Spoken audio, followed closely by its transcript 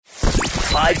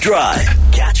5 Drive.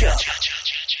 Catch up.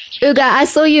 Uga, I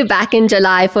saw you back in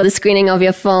July for the screening of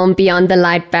your film Beyond the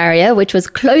Light Barrier, which was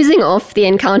closing off the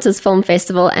Encounters Film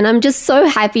Festival, and I'm just so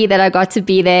happy that I got to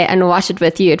be there and watch it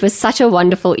with you. It was such a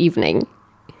wonderful evening.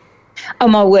 Oh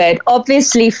my word.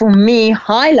 Obviously for me,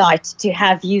 highlight to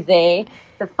have you there.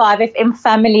 The 5FM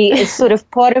family is sort of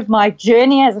part of my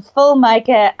journey as a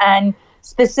filmmaker, and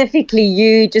specifically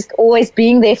you just always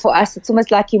being there for us. It's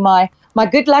almost like you're my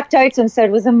good luck totem, so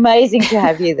it was amazing to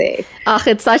have you there.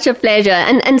 It's such a pleasure.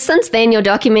 And since then, your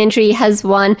documentary has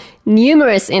won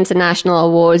numerous international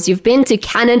awards. You've been to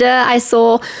Canada, I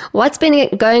saw. What's been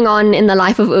going on in the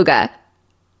life of Uga?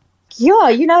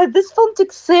 Yeah, this film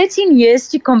took 13 years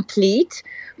to complete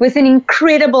with an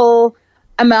incredible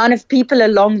amount of people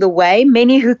along the way,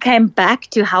 many who came back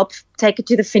to help take it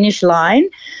to the finish line.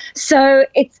 So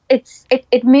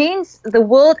it means the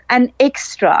world and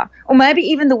extra, or maybe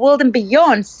even the world and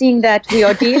beyond, seeing that we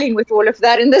are dealing with all of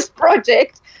that in this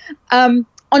project on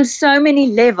so many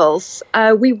levels.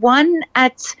 We won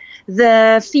at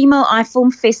the Female Eye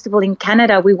Film Festival in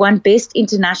Canada. We won Best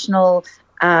International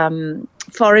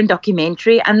Foreign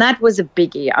Documentary, and that was a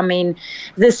biggie. I mean,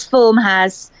 this film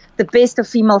has the best of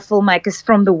female filmmakers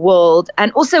from the world.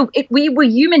 And also, we were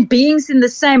human beings in the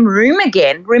same room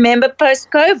again, remember,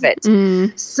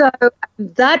 post-COVID. So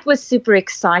that was super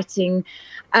exciting.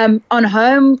 On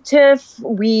home turf,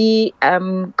 we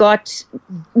got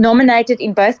nominated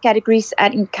in both categories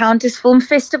at Encounters Film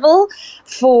Festival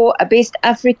for a Best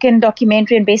African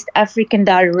Documentary and Best African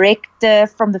Director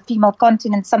from the Female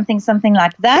Continent, something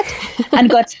like that, and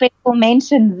got special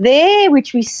mention there,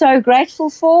 which we're so grateful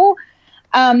for.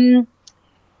 And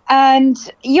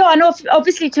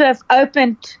obviously to have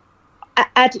opened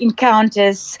at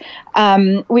Encounters,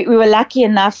 we were lucky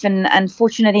enough and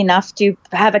fortunate enough to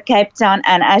have a Cape Town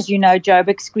and, as you know,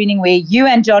 Joburg screening where you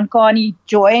and John Kani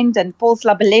joined, and Paul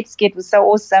Slabolevsky. It was so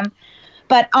awesome.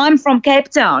 But I'm from Cape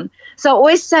Town, so I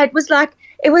always say it was like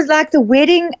the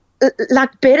wedding,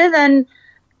 like better than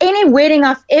any wedding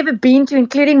I've ever been to,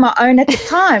 including my own at the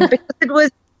time, because it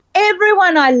was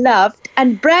everyone I loved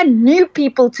and brand new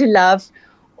people to love,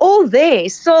 all there,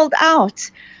 sold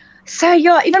out. So,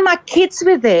 even my kids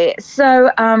were there. So,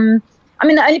 the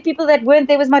only people that weren't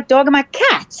there was my dog and my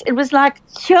cat. It was like,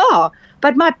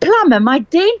 but my plumber, my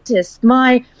dentist,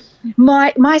 my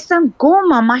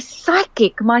sangoma, my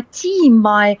psychic, my team,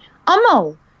 my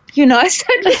amal, so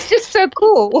it was just so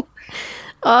cool.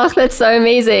 Oh, that's so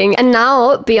amazing. And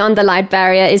now Beyond the Light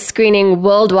Barrier is screening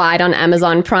worldwide on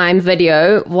Amazon Prime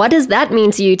Video. What does that mean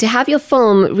to you to have your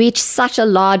film reach such a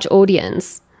large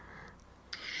audience?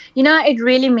 It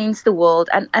really means the world.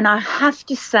 And I have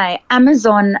to say,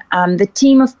 Amazon, the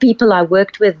team of people I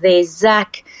worked with there,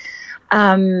 Zach,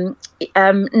 Natalie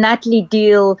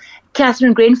Deal,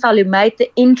 Catherine Grenfell, who made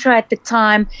the intro at the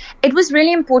time, it was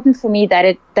really important for me that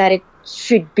it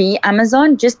should be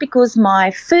Amazon, just because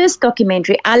my first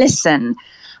documentary, Alison,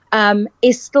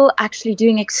 is still actually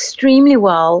doing extremely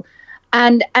well.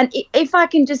 And if I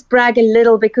can just brag a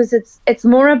little, because it's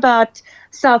more about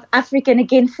South Africa, and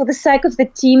again, for the sake of the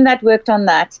team that worked on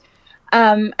that,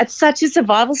 it's such a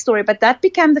survival story, but that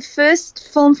became the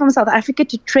first film from South Africa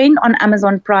to trend on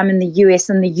Amazon Prime in the US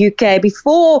and the UK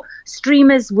before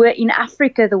streamers were in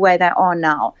Africa the way they are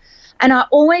now. And I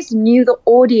always knew the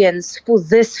audience for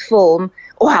this film,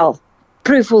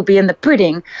 proof will be in the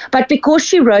pudding. But because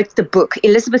she wrote the book,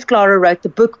 Elizabeth Klarer wrote the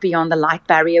book Beyond the Light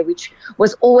Barrier, which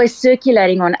was always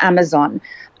circulating on Amazon,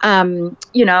 on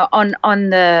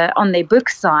their book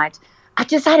site, I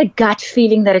just had a gut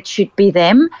feeling that it should be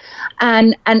them.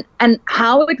 And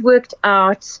how it worked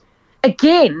out,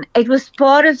 again, it was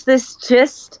part of this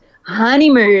just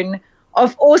honeymoon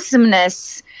of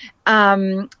awesomeness,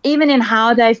 even in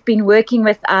how they've been working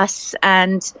with us,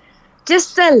 and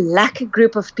just a lucky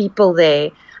group of people there.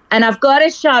 And I've got to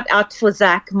shout out for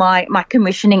Zach, my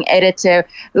commissioning editor,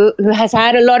 who has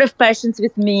had a lot of patience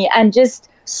with me and just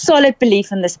solid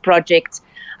belief in this project.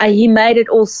 He made it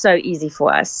all so easy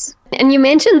for us. And you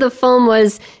mentioned the film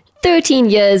was 13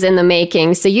 years in the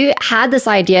making. So you had this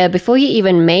idea before you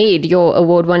even made your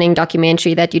award-winning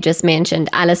documentary that you just mentioned,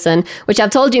 Alison, which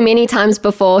I've told you many times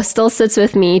before, still sits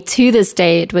with me to this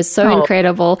day. It was so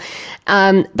incredible.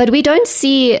 But we don't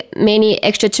see many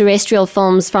extraterrestrial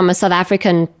films from a South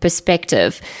African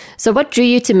perspective. So what drew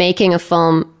you to making a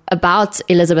film about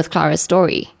Elizabeth Klarer's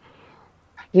story?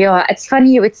 Yeah, it's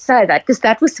funny you would say that, because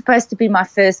that was supposed to be my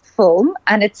first film,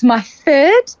 and it's my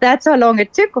third. That's how long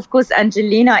it took. Of course,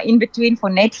 Angelina in between for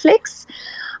Netflix.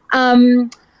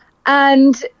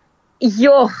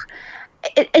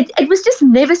 it was just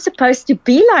never supposed to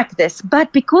be like this.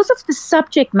 But because of the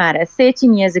subject matter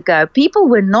 13 years ago, people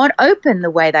were not open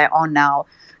the way they are now.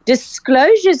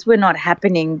 Disclosures were not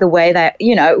happening the way that,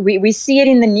 we see it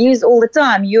in the news all the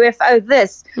time. UFO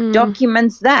this,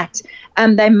 documents that.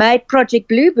 They made Project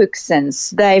Blue Book since.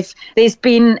 There's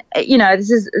been, this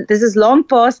is long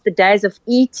past the days of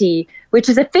E.T., which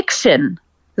is a fiction.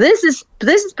 This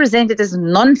is presented as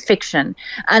non-fiction,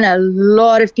 and a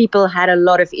lot of people had a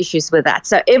lot of issues with that.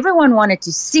 So everyone wanted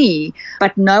to see,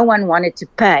 but no one wanted to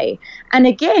pay. And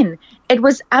again, it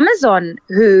was Amazon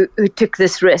who took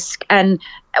this risk,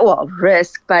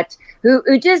 but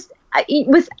who just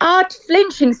without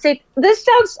flinching said, "This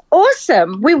sounds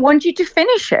awesome. We want you to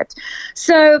finish it."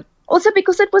 So also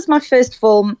because it was my first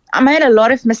film, I made a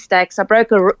lot of mistakes. I broke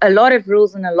a lot of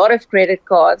rules and a lot of credit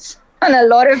cards. And a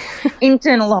lot of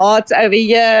internal hearts over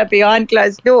here behind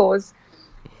closed doors.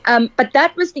 But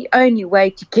that was the only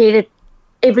way to get it.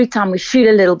 Every time we shoot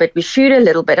a little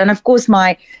bit. And of course,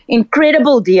 my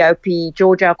incredible DOP,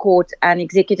 Georgia Court, and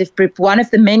one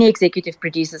of the many executive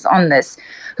producers on this,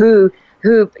 who,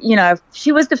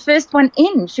 she was the first one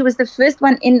in. She was the first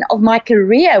one in of my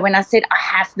career when I said, I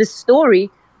have this story,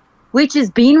 which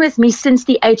has been with me since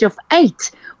the age of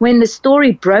 8, when the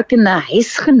story broke in the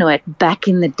Huisgenoot back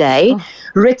in the day,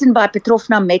 written by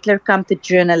Petrovna Metlerkamp, the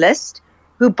journalist,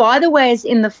 who, by the way, is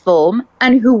in the film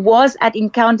and who was at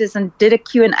Encounters and did a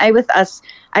Q&A with us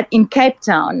in Cape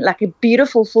Town, like a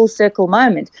beautiful full circle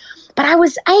moment. But I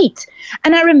was 8.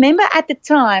 And I remember at the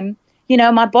time,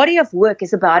 my body of work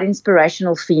is about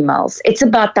inspirational females. It's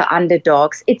about the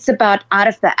underdogs. It's about out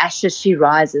of the ashes she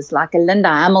rises, like a Linda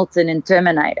Hamilton in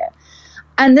Terminator.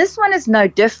 And this one is no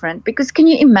different, because can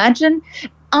you imagine?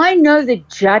 I know the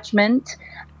judgment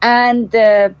and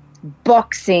the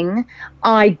boxing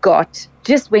I got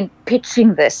just when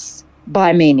pitching this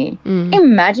by many.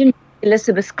 Imagine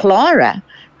Elizabeth Klarer,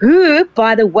 who,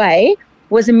 by the way,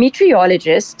 was a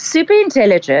meteorologist, super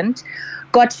intelligent,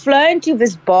 got flown to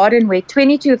Wiesbaden, where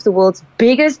 22 of the world's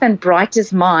biggest and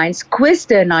brightest minds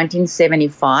quizzed her in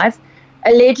 1975,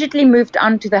 allegedly moved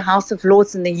on to the House of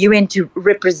Lords in the UN to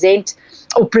represent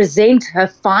or present her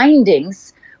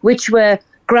findings, which were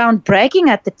groundbreaking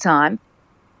at the time,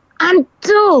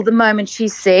 until the moment she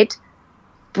said,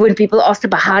 when people asked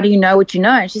about how do you know what you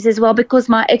know, and she says, well, because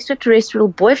my extraterrestrial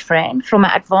boyfriend from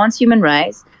an advanced human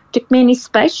race took me in his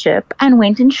spaceship and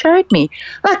went and showed me.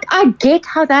 Like, I get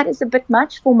how that is a bit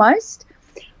much for most,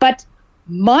 but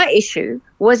my issue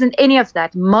wasn't any of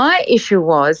that. My issue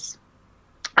was,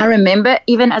 I remember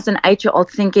even as an 8-year-old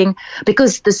thinking,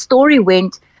 because the story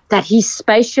went that his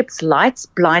spaceship's lights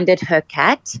blinded her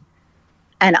cat,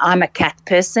 and I'm a cat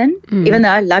person, even though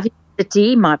I love the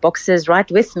tea, my boxer is right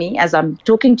with me as I'm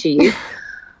talking to you.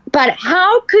 But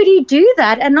how could he do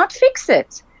that and not fix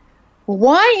it?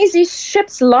 Why is his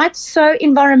ship's light so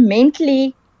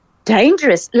environmentally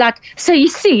dangerous? So you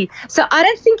see, so I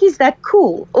don't think he's that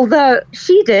cool, although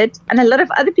she did, and a lot of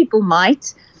other people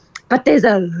might, but there's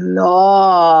a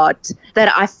lot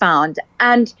that I found.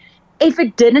 And if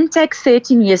it didn't take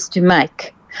 13 years to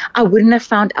make, I wouldn't have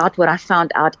found out what I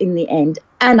found out in the end.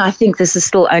 And I think this is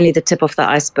still only the tip of the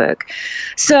iceberg.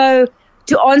 So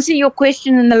to answer your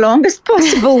question in the longest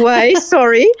possible way,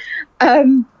 sorry,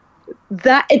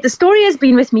 the story has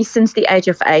been with me since the age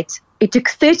of 8. It took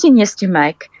 13 years to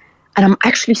make, and I'm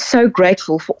actually so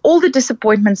grateful for all the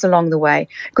disappointments along the way,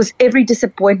 because every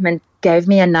disappointment gave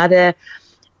me another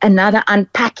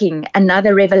unpacking,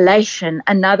 another revelation,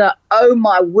 another, oh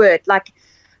my word, like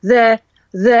the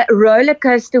roller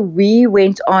coaster we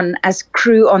went on as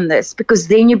crew on this, because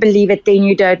then you believe it, then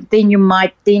you don't, then you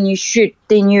might, then you should,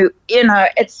 then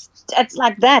it's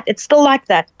like that. It's still like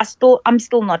that. I'm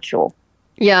still not sure.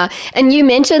 Yeah, and you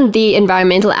mentioned the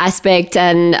environmental aspect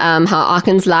and how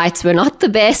Akon's lights were not the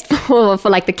best for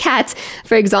like the cat,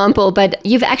 for example, but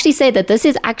you've actually said that this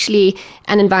is actually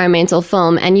an environmental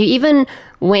film, and you even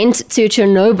went to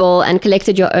Chernobyl and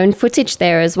collected your own footage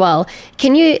there as well.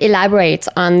 Can you elaborate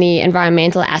on the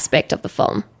environmental aspect of the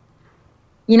film?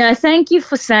 Thank you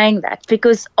for saying that,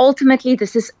 because ultimately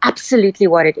this is absolutely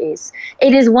what it is.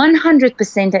 It is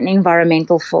 100% an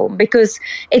environmental film, because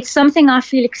it's something I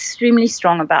feel extremely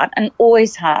strong about and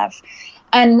always have.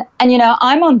 And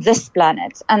I'm on this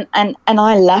planet, and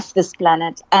I love this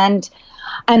planet, and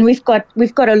we've got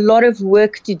a lot of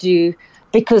work to do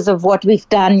because of what we've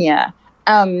done here.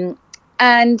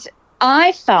 And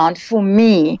I found, for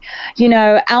me,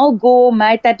 Al Gore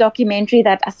made that documentary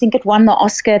that I think it won the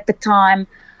Oscar at the time,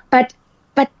 but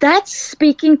But that's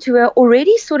speaking to a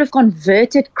already sort of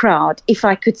converted crowd, if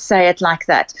I could say it like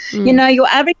that. You know, your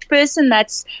average person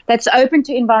that's open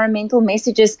to environmental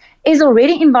messages is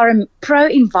already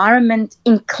pro-environment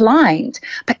inclined,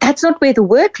 but that's not where the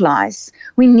work lies.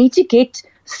 We need to get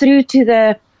through to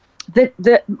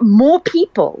the more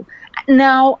people.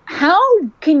 Now, how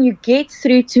can you get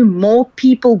through to more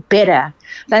people better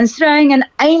than throwing an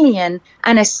alien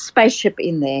and a spaceship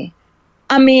in there?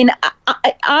 I mean,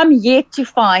 I'm yet to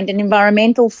find an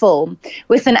environmental film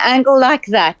with an angle like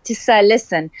that to say,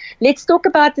 listen, let's talk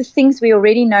about the things we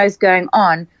already know is going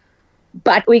on,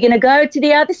 but we're going to go to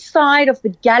the other side of the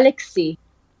galaxy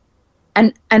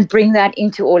and bring that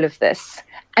into all of this.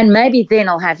 And maybe then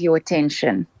I'll have your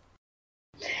attention.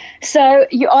 So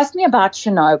you asked me about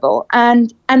Chernobyl,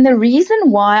 and the reason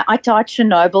why I tied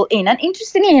Chernobyl in, and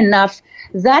interestingly enough,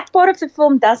 that part of the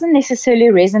film doesn't necessarily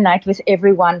resonate with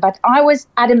everyone, but I was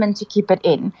adamant to keep it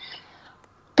in.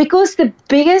 Because the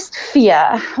biggest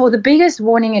fear, or the biggest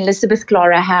warning Elizabeth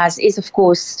Klarer has is, of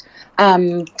course,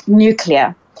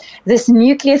 nuclear, this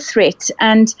nuclear threat.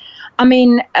 And I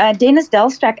mean, Dennis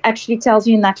Delstrack actually tells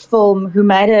you in that film, who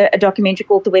made a documentary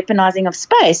called The Weaponizing of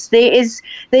Space,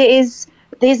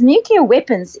 there's nuclear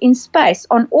weapons in space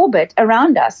on orbit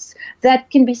around us that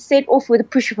can be set off with a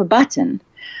push of a button.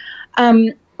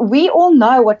 We all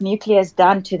know what nuclear has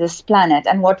done to this planet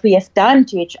and what we have done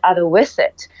to each other with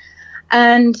it.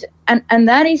 And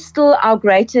that is still our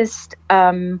greatest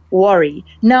worry.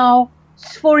 Now,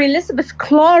 for Elizabeth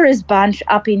Klarer's bunch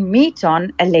up in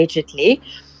Meton, allegedly,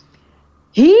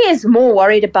 he is more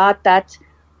worried about that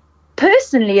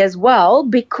personally as well,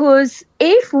 because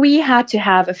if we had to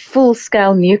have a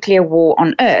full-scale nuclear war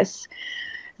on Earth,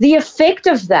 the effect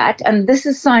of that, and this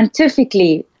is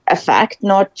scientifically a fact,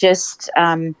 not just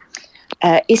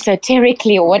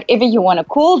esoterically or whatever you want to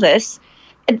call this,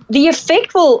 the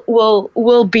effect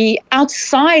will be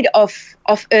outside of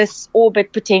Earth's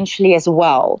orbit potentially as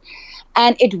well.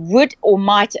 And it would or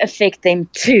might affect them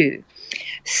too.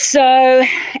 So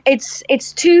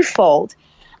it's twofold.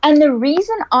 And the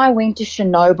reason I went to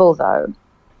Chernobyl, though,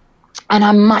 and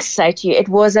I must say to you, it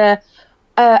was a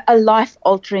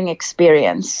life-altering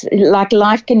experience. Like,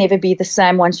 life can never be the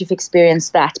same once you've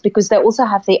experienced that, because they also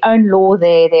have their own law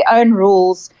there, their own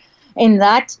rules. In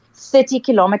that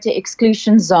 30-kilometer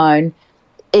exclusion zone,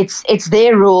 it's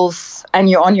their rules and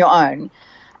you're on your own.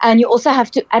 And you also have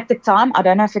to, at the time, I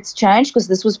don't know if it's changed, because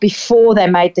this was before they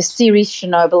made the series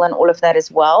Chernobyl and all of that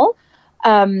as well.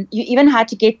 You even had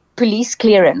to get police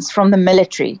clearance from the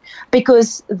military,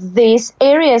 because there's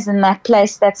areas in that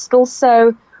place that's still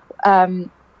so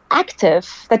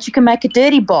active that you can make a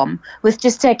dirty bomb with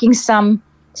just taking some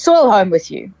soil home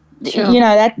with you. Sure. You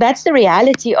know, that's the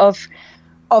reality of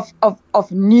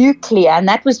nuclear, and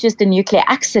that was just a nuclear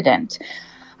accident.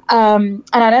 And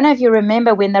I don't know if you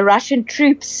remember when the Russian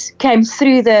troops came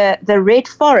through the Red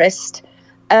Forest,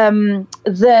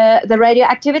 the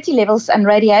radioactivity levels and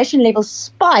radiation levels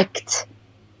spiked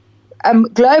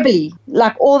globally,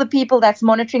 like all the people that's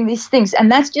monitoring these things.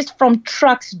 And that's just from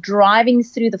trucks driving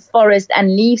through the forest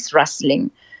and leaves rustling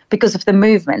because of the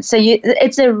movement. So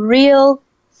it's a real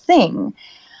thing.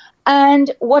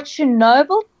 And what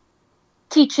Chernobyl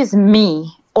teaches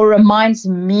me, or reminds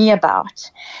me about,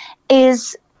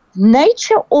 is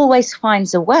nature always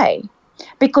finds a way.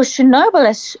 Because Chernobyl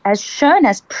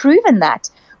has proven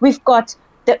that. We've got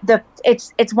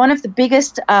it's one of the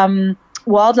biggest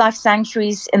wildlife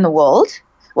sanctuaries in the world.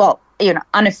 Well, you know,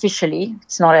 unofficially,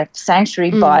 it's not a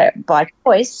sanctuary by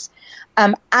choice.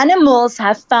 Animals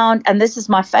have found, and this is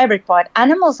my favorite part,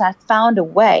 animals have found a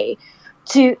way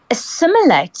to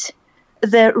assimilate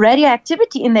the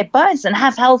radioactivity in their bones and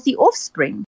have healthy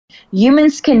offspring.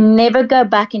 Humans can never go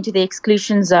back into the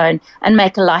exclusion zone and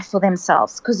make a life for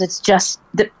themselves, because it's just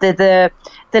the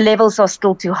levels are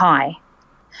still too high.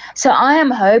 So I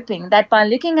am hoping that by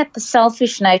looking at the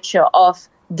selfish nature of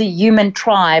the human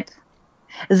tribe,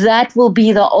 that will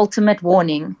be the ultimate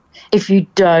warning if you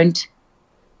don't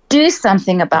do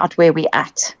something about where we're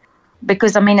at.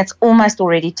 Because, I mean, it's almost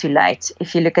already too late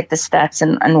if you look at the stats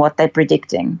and what they're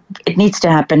predicting. It needs to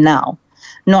happen now,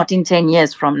 not in 10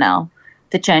 years from now,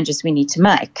 the changes we need to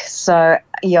make. So,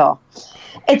 yeah,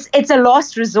 it's a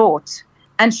last resort.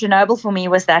 And Chernobyl for me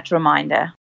was that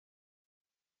reminder.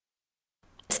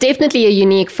 It's definitely a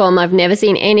unique film. I've never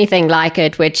seen anything like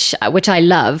it, which I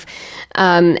love.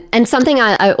 And something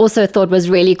I also thought was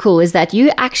really cool is that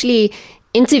you actually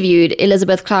interviewed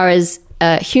Elizabeth Klarer's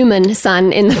human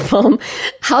son in the film.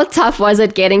 How tough was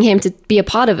it getting him to be a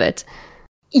part of it?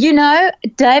 You know,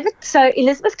 David, so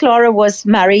Elizabeth Klarer was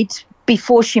married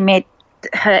before she met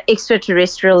her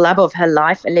extraterrestrial love of her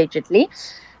life, allegedly.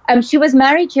 She was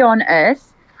married here on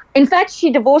Earth. In fact, she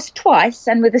divorced twice,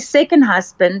 and with a second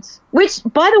husband, which,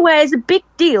 by the way, is a big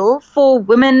deal for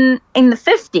women in the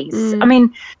 50s. I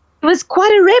mean, she was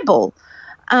quite a rebel.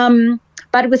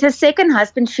 But with her second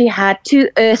husband, she had 2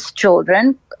 Earth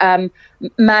children,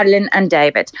 Madeline and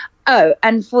David. Oh,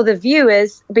 and for the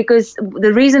viewers, because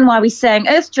the reason why we're saying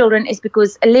Earth children is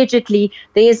because allegedly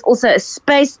there is also a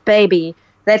space baby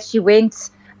that she went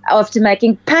after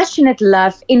making passionate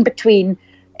love in between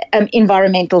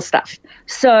environmental stuff.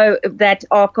 So that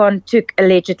Akon took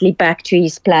allegedly back to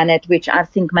his planet, which I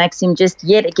think makes him just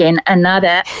yet again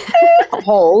another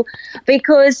hole,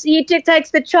 because he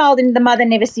takes the child and the mother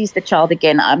never sees the child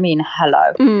again. I mean,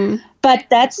 hello. But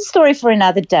that's a story for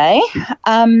another day.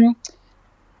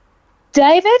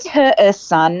 David, her Earth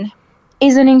son,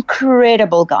 is an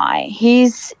incredible guy.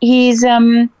 He's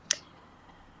been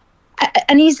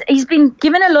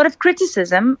given a lot of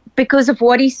criticism because of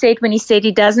what he said when he said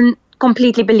he doesn't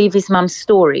completely believe his mum's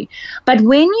story. But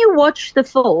when you watch the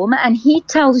film and he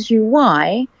tells you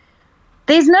why,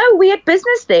 there's no weird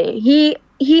business there. He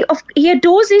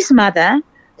adores his mother.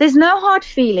 There's no hard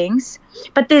feelings,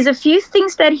 but there's a few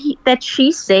things that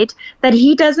she said that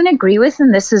he doesn't agree with,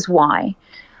 and this is why.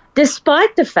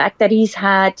 Despite the fact that he's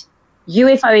had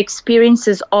UFO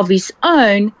experiences of his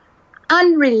own,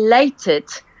 unrelated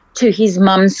to his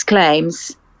mum's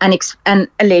claims and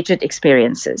alleged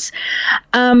experiences.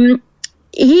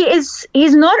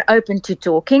 He's not open to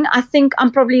talking. I think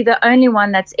I'm probably the only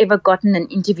one that's ever gotten an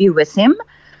interview with him.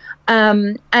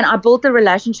 And I built a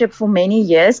relationship for many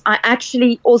years. I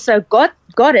actually also got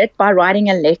it by writing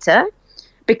a letter,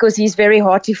 because he's very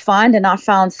hard to find, and I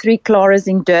found 3 Klarers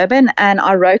in Durban, and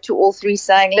I wrote to all 3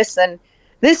 saying, listen,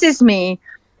 this is me.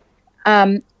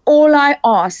 All I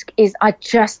ask is I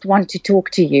just want to talk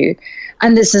to you,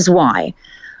 and this is why.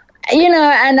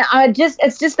 And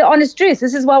it's just the honest truth.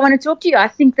 This is why I want to talk to you. I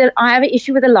think that I have an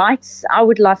issue with the lights. I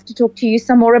would love to talk to you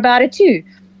some more about it too.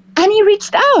 And he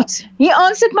reached out. He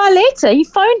answered my letter. He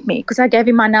phoned me because I gave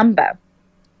him my number.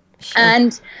 Sure.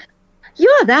 And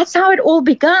yeah, that's how it all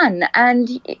began. And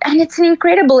it's an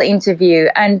incredible interview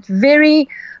and very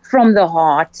from the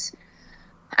heart.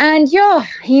 And yeah,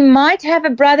 he might have a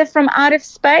brother from out of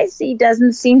space. He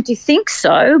doesn't seem to think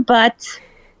so, but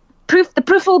the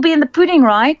proof will be in the pudding,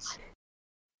 right?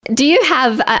 Do you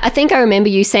have, I think I remember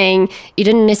you saying you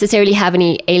didn't necessarily have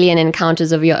any alien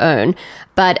encounters of your own,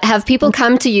 but have people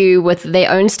come to you with their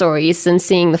own stories since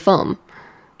seeing the film?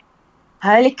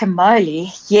 Holy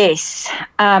camoli, yes.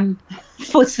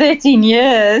 For 13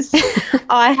 years,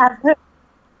 I have heard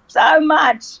so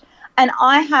much. And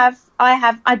I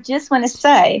just want to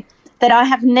say that I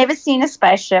have never seen a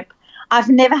spaceship. I've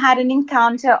never had an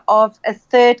encounter of a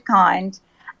third kind,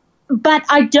 but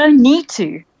I don't need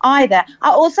to either. I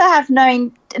also have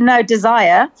no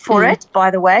desire for it, by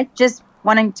the way, just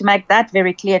wanting to make that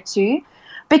very clear too,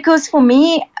 because for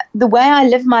me, the way I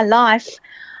live my life,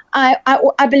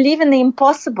 I believe in the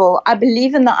impossible. I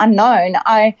believe in the unknown.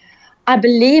 I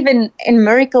believe in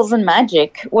miracles and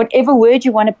magic, whatever word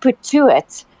you want to put to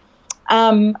it.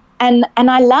 And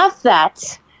I love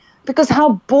that, because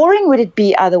how boring would it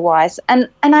be otherwise? And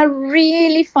I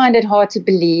really find it hard to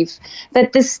believe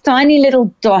that this tiny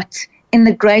little dot in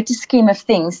the greater scheme of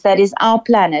things that is our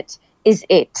planet is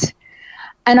it.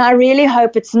 And I really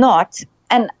hope it's not.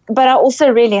 But I also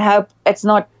really hope it's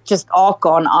not just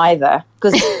Akon either,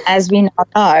 because as we now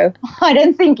know, I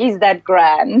don't think he's that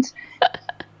grand.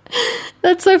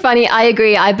 That's so funny. I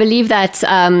agree. I believe that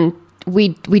we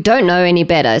don't know any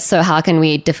better. So how can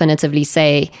we definitively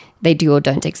say they do or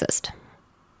don't exist?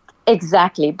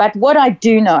 Exactly. But what I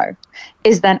do know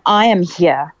is that I am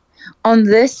here on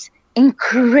this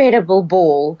incredible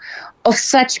ball of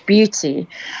such beauty,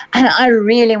 and I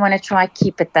really want to try to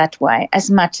keep it that way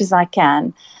as much as I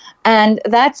can. And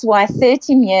that's why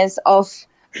 13 years of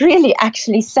really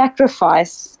actually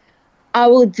sacrifice I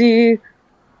will do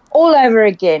all over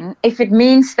again, if it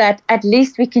means that at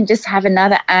least we can just have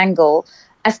another angle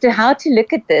as to how to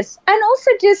look at this. And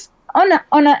also just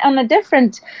on a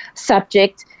different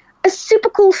subject, a super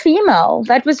cool female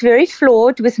that was very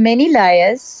flawed with many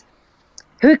layers,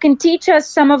 who can teach us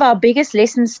some of our biggest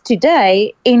lessons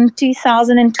today in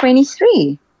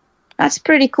 2023. That's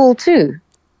pretty cool too.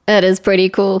 It is pretty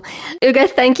cool. Uga,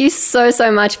 thank you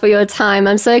so much for your time.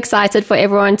 I'm so excited for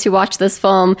everyone to watch this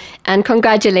film, and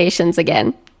congratulations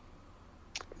again.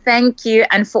 Thank you,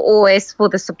 and always for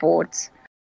the support.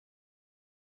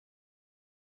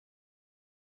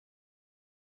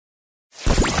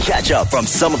 Catch up from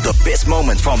some of the best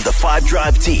moments from the 5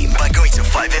 Drive team by going to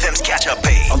 5FM's catch-up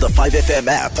page on the 5FM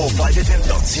app or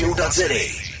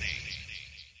 5FM.co.za.